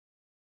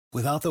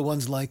Without the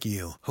ones like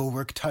you, who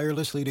work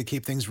tirelessly to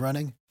keep things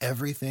running,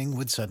 everything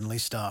would suddenly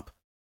stop.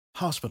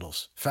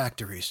 Hospitals,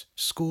 factories,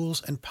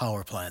 schools, and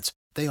power plants,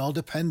 they all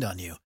depend on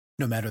you.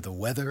 No matter the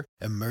weather,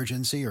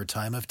 emergency, or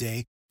time of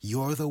day,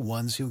 you're the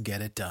ones who get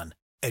it done.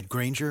 At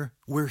Grainger,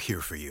 we're here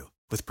for you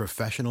with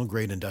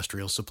professional-grade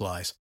industrial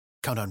supplies.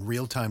 Count on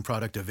real-time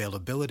product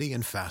availability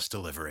and fast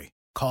delivery.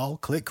 Call,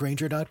 click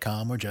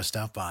Grainger.com, or just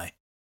stop by.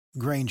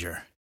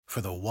 Grainger, for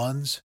the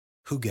ones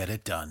who get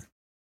it done.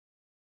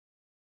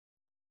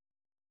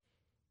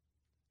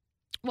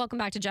 Welcome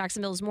back to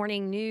Jacksonville's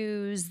Morning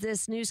News.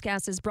 This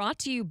newscast is brought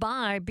to you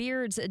by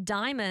Beard's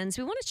Diamonds.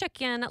 We want to check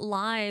in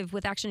live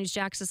with Action News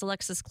Jax's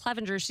Alexus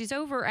Cleavenger. She's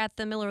over at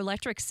the Miller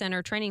Electric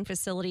Center training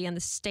facility and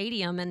the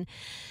stadium. And,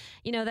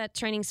 you know, that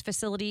training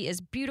facility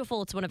is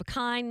beautiful. It's one of a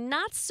kind.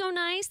 Not so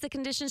nice. The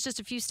conditions just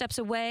a few steps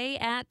away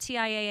at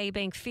TIAA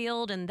Bank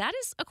Field. And that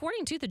is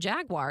according to the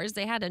Jaguars.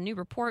 They had a new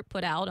report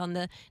put out on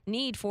the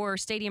need for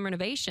stadium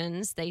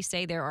renovations. They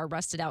say there are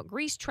rusted out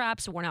grease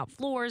traps, worn out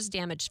floors,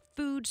 damaged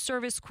food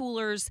service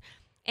coolers,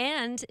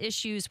 and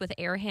issues with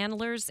air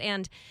handlers.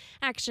 And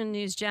Action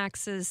News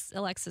Jax's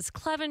Alexus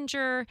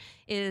Cleavenger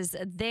is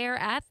there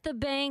at the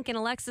bank. And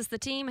Alexus, the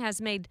team has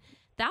made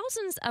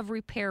thousands of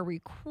repair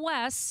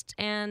requests,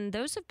 and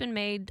those have been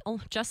made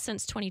just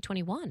since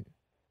 2021.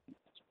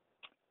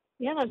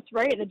 Yeah, that's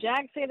right. The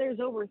Jags say there's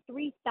over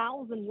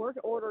 3,000 work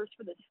orders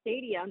for the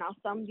stadium. Now,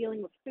 some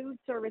dealing with food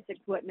service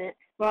equipment,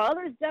 while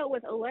others dealt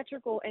with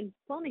electrical and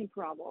plumbing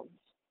problems.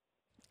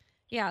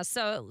 Yeah,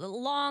 so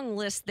long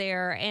list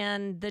there.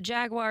 And the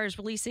Jaguars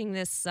releasing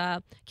this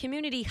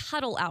community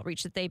huddle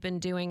outreach that they've been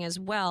doing as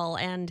well.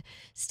 And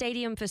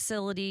stadium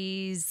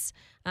facilities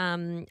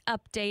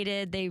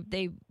updated.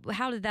 They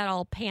how did that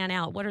all pan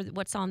out?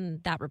 What's on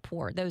that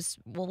report?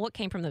 What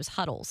came from those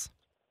huddles?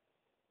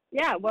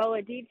 Yeah, well,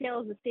 it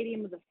details the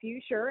stadium of the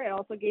future. It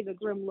also gave a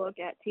grim look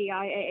at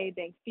TIAA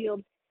Bank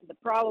Field and the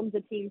problems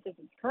the team is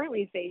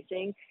currently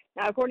facing.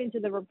 Now, according to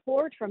the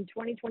report from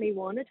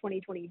 2021 to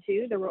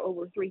 2022, there were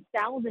over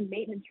 3,000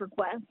 maintenance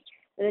requests.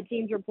 The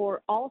team's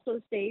report also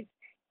states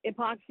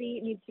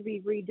epoxy needs to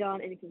be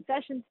redone in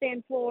concession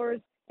stand floors.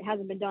 It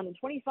hasn't been done in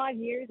 25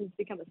 years. It's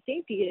become a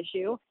safety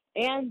issue.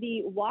 And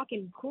the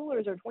walk-in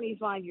coolers are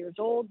 25 years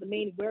old. The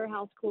main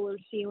warehouse cooler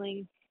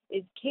ceiling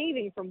is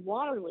caving from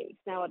water leaks.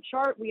 Now, a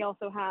chart we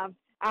also have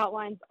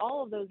outlines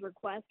all of those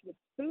requests, with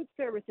food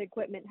service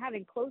equipment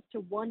having close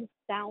to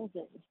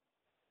 1,000.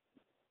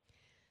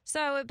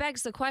 So it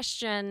begs the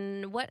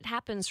question, what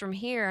happens from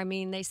here? I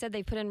mean, they said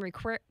they put in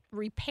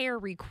repair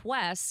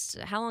requests.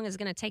 How long is it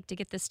going to take to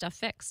get this stuff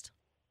fixed?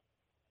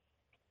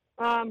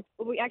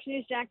 We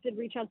actually just did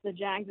reach out to the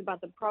Jags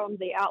about the problems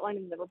they outlined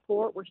in the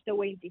report. We're still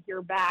waiting to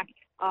hear back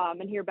on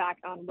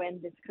when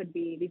this could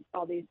be,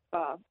 all these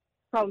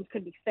problems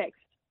could be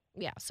fixed.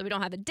 Yeah, so we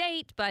don't have a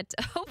date, but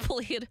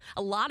hopefully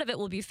a lot of it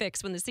will be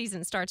fixed when the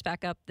season starts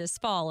back up this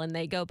fall and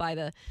they go by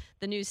the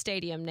new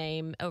stadium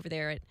name over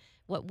there at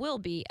what will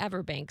be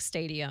Everbank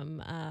Stadium,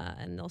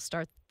 and they'll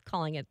start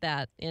calling it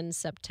that in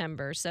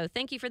September. So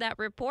thank you for that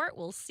report.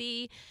 We'll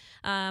see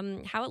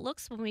how it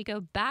looks when we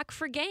go back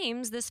for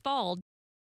games this fall.